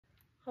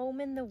Home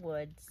in the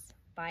Woods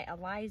by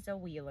Eliza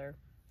Wheeler.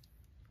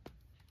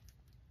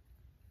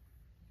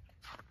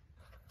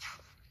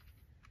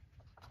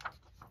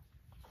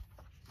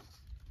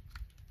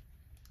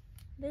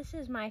 This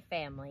is my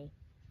family.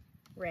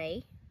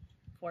 Ray,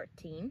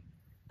 14,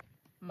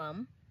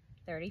 Mum,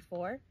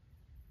 34,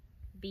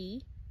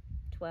 B,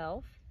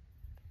 12,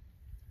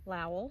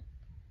 Lowell,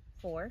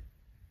 4,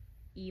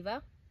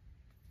 Eva,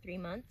 3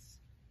 months,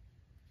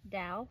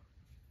 Dow,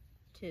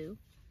 2,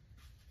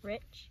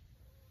 Rich,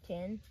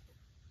 10,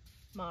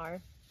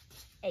 Marv,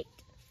 8.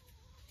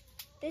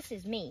 This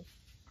is me,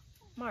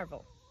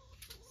 Marvel,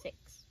 6.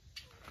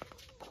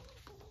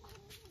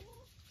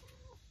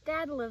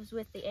 Dad lives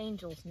with the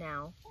angels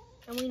now,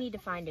 and we need to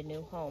find a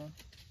new home.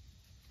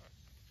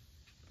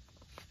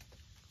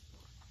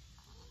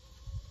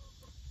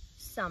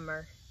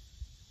 Summer.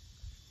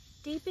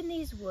 Deep in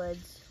these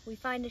woods, we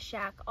find a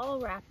shack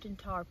all wrapped in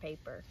tar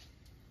paper.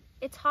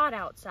 It's hot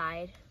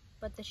outside,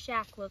 but the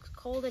shack looks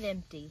cold and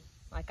empty,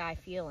 like I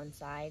feel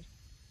inside.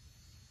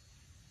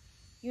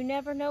 You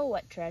never know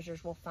what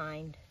treasures we'll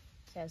find,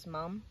 says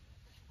Mum.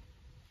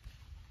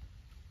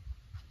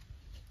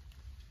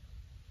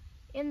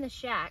 In the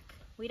shack,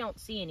 we don't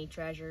see any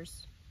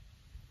treasures.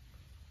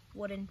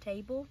 Wooden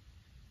table,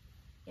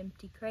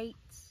 empty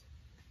crates,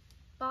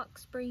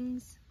 box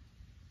springs,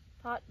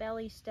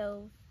 pot-belly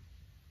stove,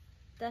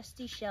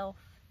 dusty shelf,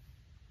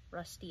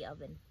 rusty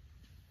oven.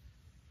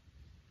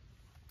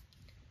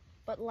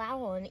 But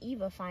Lowell and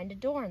Eva find a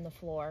door in the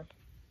floor.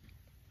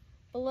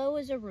 Below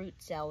is a root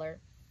cellar,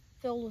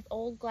 filled with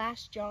old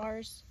glass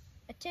jars,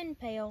 a tin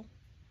pail,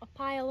 a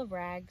pile of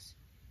rags,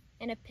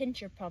 and a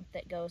pincher pump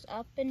that goes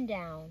up and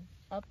down,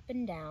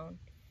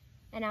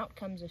 and out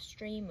comes a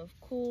stream of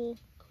cool,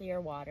 clear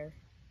water.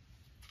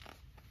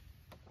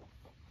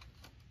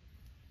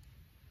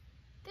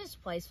 This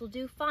place will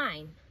do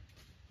fine,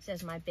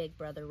 says my big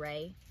brother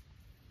Ray,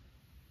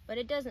 but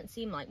it doesn't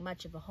seem like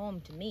much of a home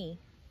to me.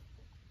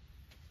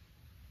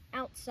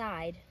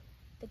 Outside,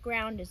 the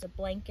ground is a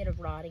blanket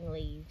of rotting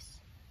leaves.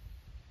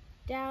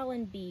 Dal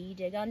and Bee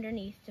dig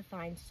underneath to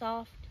find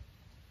soft,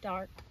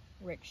 dark,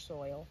 rich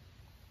soil.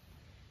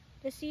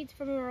 The seeds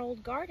from our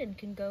old garden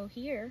can go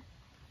here,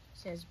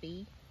 says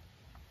Bee.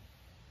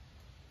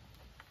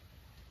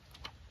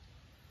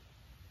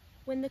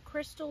 When the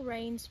crystal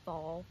rains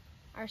fall,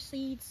 our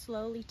seeds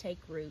slowly take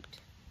root.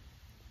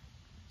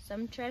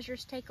 Some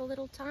treasures take a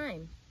little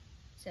time,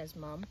 says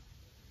Mum.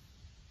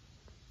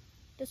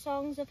 The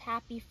songs of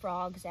happy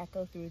frogs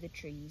echo through the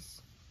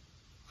trees.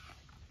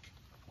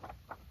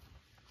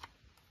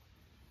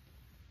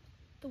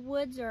 The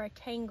woods are a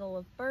tangle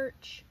of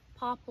birch,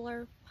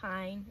 poplar,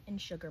 pine, and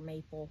sugar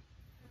maple.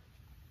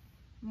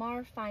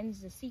 Marv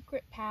finds the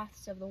secret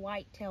paths of the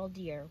white-tailed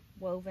deer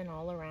woven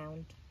all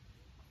around.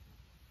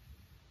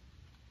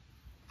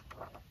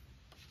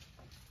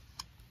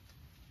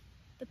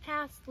 The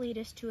paths lead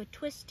us to a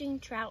twisting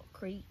trout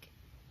creek,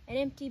 an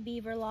empty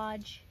beaver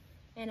lodge,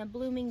 and a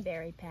blooming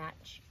berry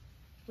patch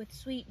with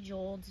sweet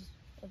jewels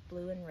of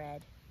blue and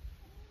red.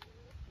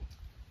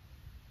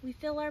 We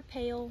fill our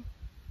pail,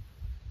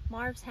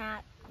 Marv's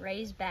hat,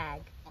 Ray's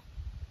bag.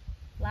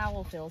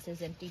 Lowell fills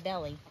his empty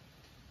belly.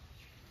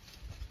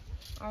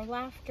 Our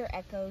laughter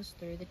echoes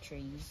through the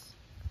trees.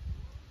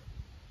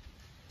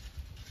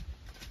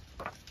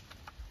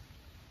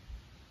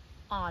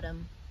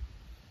 Autumn.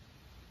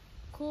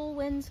 Cool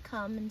winds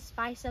come and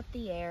spice up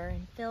the air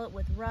and fill it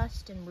with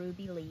rust and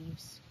ruby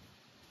leaves.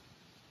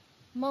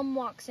 Mum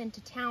walks into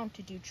town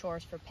to do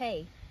chores for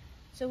pay,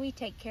 so we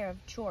take care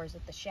of chores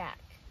at the shack.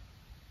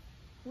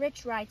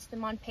 Rich writes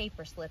them on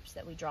paper slips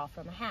that we draw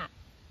from a hat.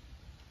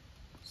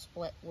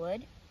 Split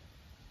wood,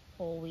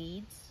 pull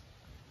weeds,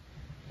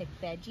 pick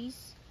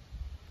veggies,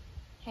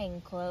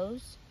 hang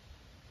clothes,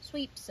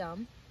 sweep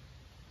some,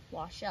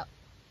 wash up.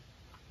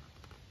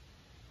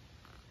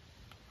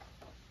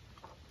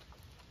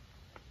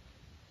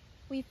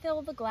 We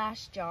fill the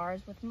glass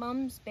jars with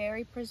Mum's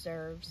berry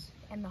preserves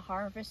and the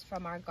harvest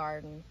from our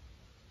garden.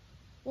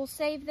 We'll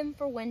save them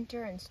for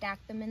winter and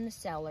stack them in the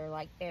cellar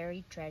like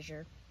buried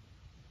treasure.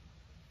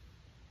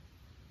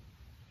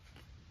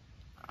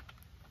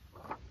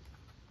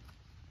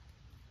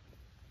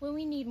 When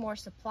we need more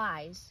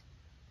supplies,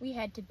 we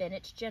head to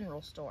Bennett's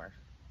General Store.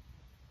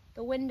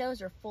 The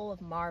windows are full of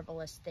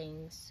marvelous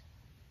things.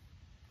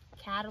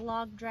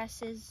 Catalog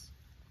dresses,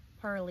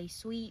 pearly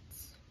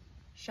sweets,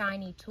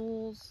 shiny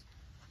tools,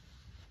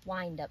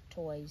 wind-up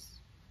toys.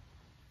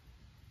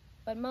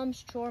 But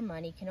Mum's chore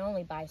money can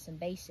only buy some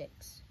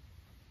basics.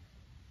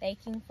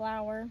 Baking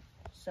flour,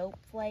 soap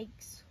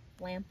flakes,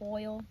 lamp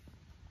oil.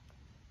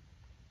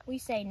 We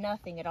say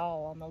nothing at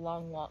all on the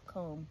long walk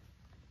home.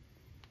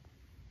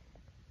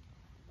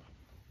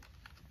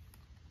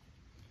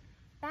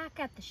 Back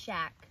at the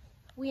shack,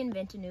 we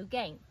invent a new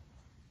game.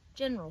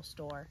 General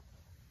Store.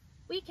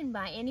 We can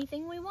buy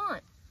anything we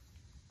want.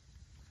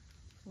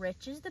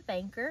 Rich is the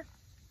banker.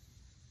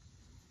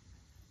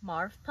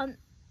 Marv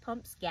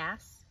pumps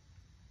gas.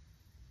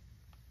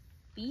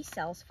 Bee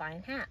sells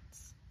fine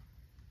hats.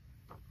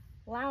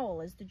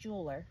 Lowell is the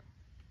jeweler.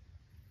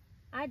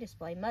 I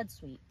display mud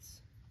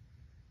sweets.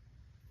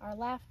 Our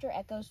laughter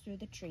echoes through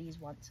the trees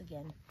once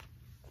again.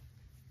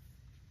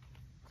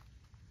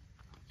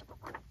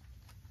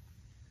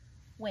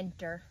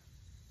 Winter.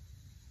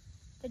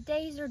 The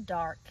days are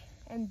dark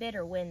and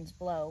bitter winds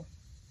blow.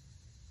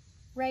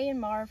 Ray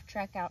and Marv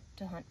trek out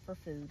to hunt for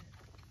food.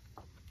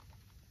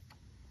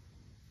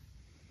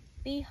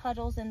 Bee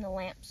huddles in the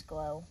lamp's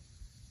glow.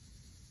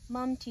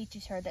 Mum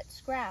teaches her that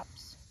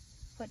scraps,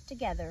 put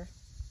together,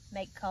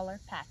 make color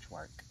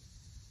patchwork.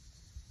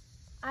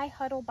 I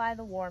huddle by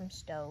the warm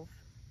stove.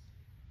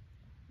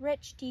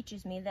 Rich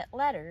teaches me that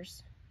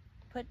letters,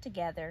 put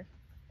together,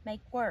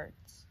 make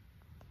words,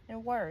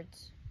 and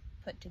words,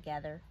 put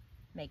together,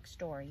 make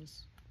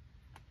stories.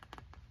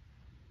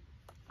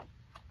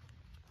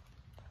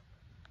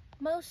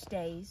 Most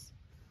days,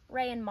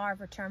 Ray and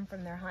Marv return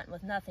from their hunt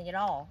with nothing at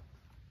all,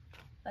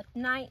 but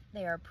tonight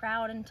they are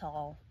proud and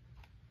tall.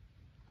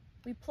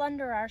 We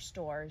plunder our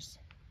stores,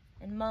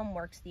 and Mum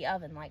works the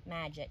oven like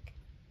magic.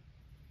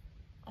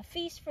 A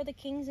feast for the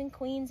kings and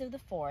queens of the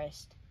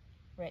forest,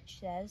 Rich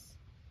says.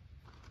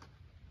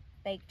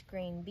 Baked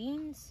green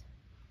beans,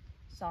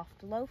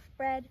 soft loaf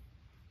bread,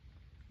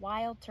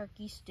 wild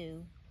turkey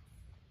stew,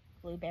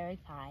 blueberry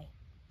pie.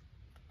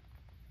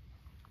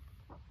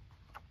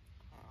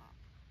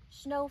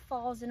 Snow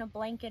falls in a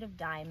blanket of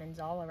diamonds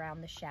all around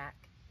the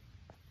shack.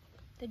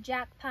 The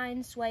jack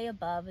pines sway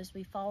above as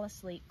we fall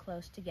asleep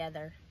close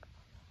together.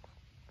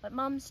 But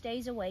Mum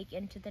stays awake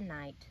into the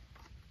night,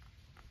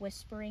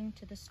 whispering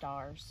to the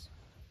stars.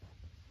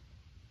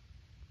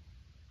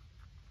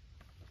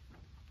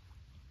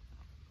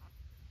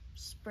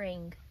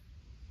 Spring.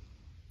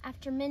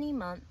 After many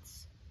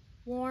months,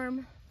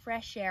 warm,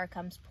 fresh air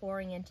comes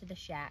pouring into the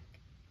shack.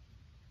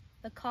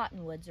 The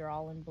cottonwoods are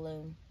all in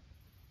bloom.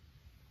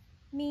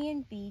 Me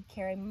and Bee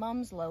carry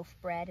Mum's loaf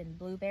bread and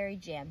blueberry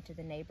jam to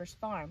the neighbor's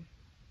farm.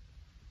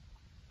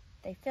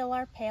 They fill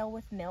our pail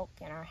with milk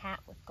and our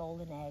hat with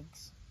golden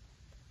eggs.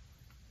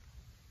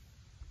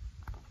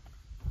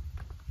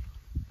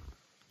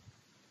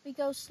 We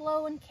go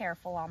slow and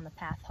careful on the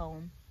path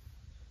home.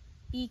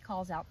 Bee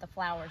calls out the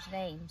flowers'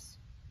 names.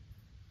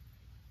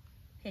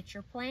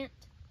 Pitcher plant,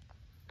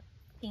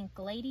 pink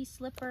lady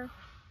slipper,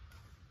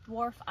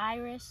 dwarf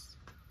iris,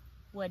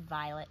 wood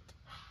violet.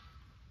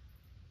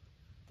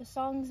 The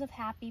songs of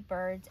happy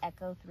birds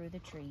echo through the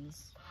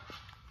trees.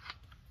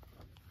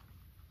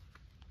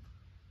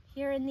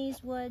 Here in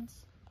these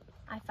woods,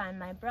 I find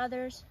my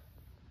brothers,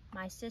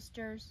 my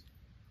sisters,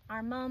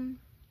 our Mum,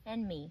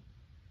 and me,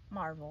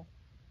 Marvel.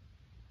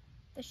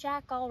 The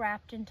shack all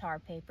wrapped in tar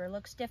paper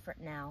looks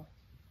different now,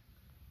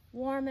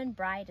 warm and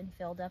bright and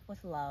filled up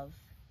with love,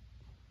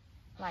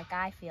 like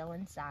I feel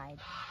inside.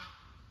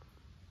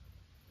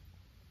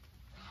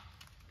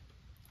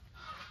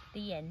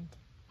 The end.